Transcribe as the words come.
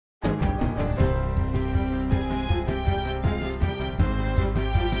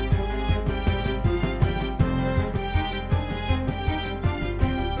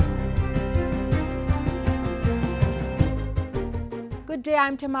Good day,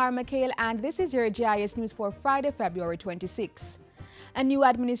 I'm Tamara McHale, and this is your JIS News for Friday, February 26. A new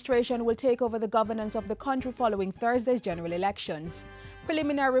administration will take over the governance of the country following Thursday's general elections.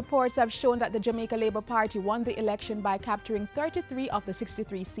 Preliminary reports have shown that the Jamaica Labour Party won the election by capturing 33 of the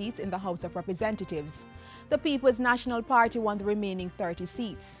 63 seats in the House of Representatives. The People's National Party won the remaining 30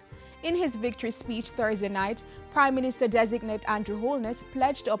 seats. In his victory speech Thursday night, Prime Minister-designate Andrew Holness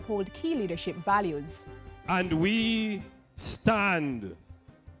pledged to uphold key leadership values. And we stand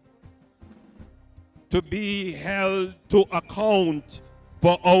to be held to account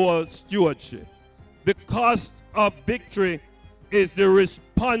for our stewardship. The cost of victory is the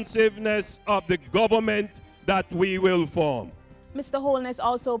responsiveness of the government that we will form. Mr. Holness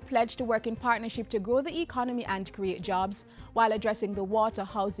also pledged to work in partnership to grow the economy and create jobs while addressing the water,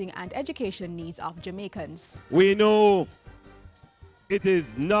 housing and education needs of Jamaicans. We know it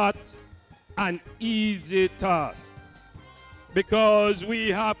is not an easy task because we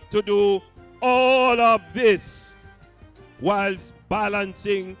have to do all of this whilst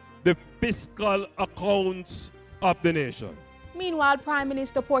balancing the fiscal accounts of the nation. Meanwhile, Prime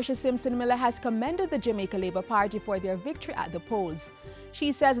Minister Portia Simpson-Miller has commended the Jamaica Labour Party for their victory at the polls.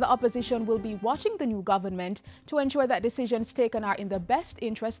 She says the opposition will be watching the new government to ensure that decisions taken are in the best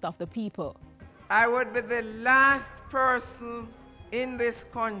interest of the people. I would be the last person in this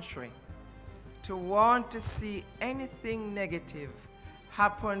country to want to see anything negative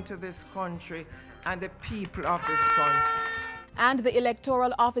happen to this country and the people of this country. And the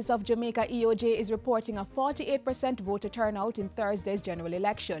Electoral Office of Jamaica EOJ is reporting a 48% voter turnout in Thursday's general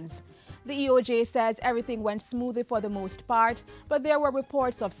elections. The EOJ says everything went smoothly for the most part, but there were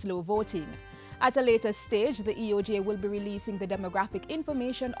reports of slow voting. At a later stage, the EOJ will be releasing the demographic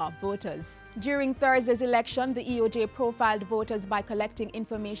information of voters. During Thursday's election, the EOJ profiled voters by collecting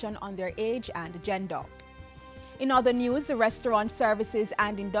information on their age and gender. In other news, restaurant services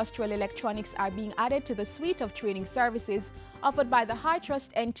and industrial electronics are being added to the suite of training services offered by the High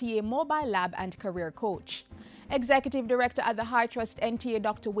Trust NTA Mobile Lab and Career Coach. Executive Director at the High Trust NTA,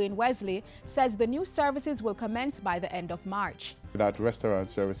 Dr. Wayne Wesley, says the new services will commence by the end of March. That restaurant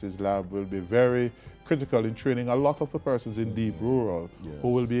services lab will be very critical in training a lot of the persons in deep rural who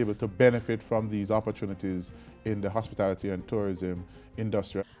will be able to benefit from these opportunities in the hospitality and tourism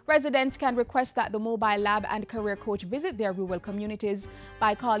industry. Residents can request that the Mobile Lab and Career Coach visit their rural communities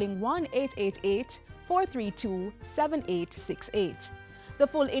by calling 1-888-432-7868. The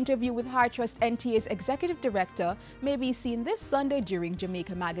full interview with High Trust NTA's Executive Director may be seen this Sunday during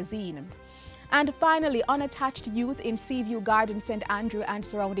Jamaica Magazine. And finally, unattached youth in Seaview Garden, St. Andrew and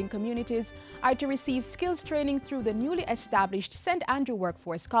surrounding communities are to receive skills training through the newly established St. Andrew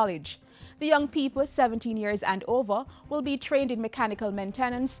Workforce College. The young people, 17 years and over, will be trained in mechanical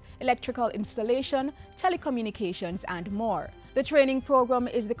maintenance, electrical installation, telecommunications and more. The training program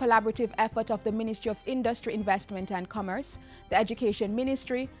is the collaborative effort of the Ministry of Industry, Investment and Commerce, the Education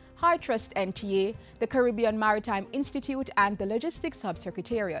Ministry, High Trust NTA, the Caribbean Maritime Institute and the Logistics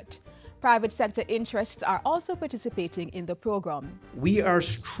Sub-Secretariat. Private sector interests are also participating in the program. We are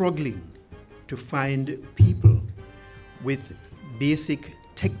struggling to find people with basic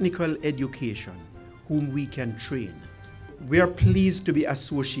technical education whom we can train. We are pleased to be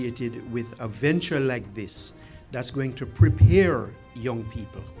associated with a venture like this that's going to prepare young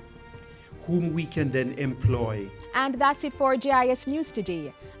people whom we can then employ. And that's it for JIS News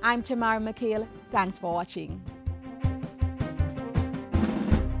today. I'm Tamara McHale. Thanks for watching.